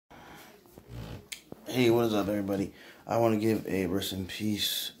Hey, what is up, everybody? I want to give a rest in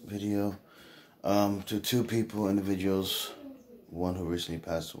peace video to two individuals. One who recently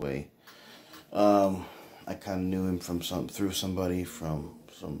passed away. I kind of knew him through somebody from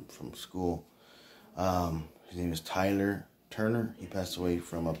school. His name is Tyler Turner. He passed away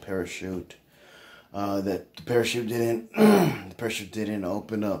from a parachute. That the parachute didn't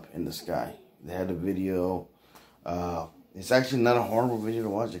open up in the sky. They had a video. It's actually not a horrible video to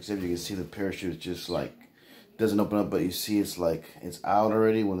watch, except you can see the parachute just like doesn't open up, but you see it's like it's out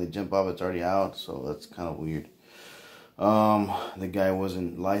already. When they jump off, it's already out, so that's kind of weird. The guy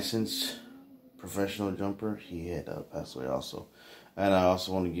wasn't licensed professional jumper. He had passed away also. And I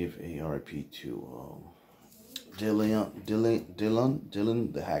also want to give a RIP to Dillion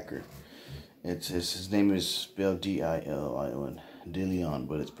the hacker. His name is spelled Dillion, Dillion,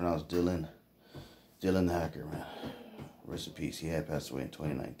 but it's pronounced Dillion the hacker, man. Rest in peace. He had passed away in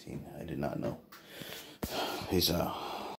 2019. I did not know. Peace out.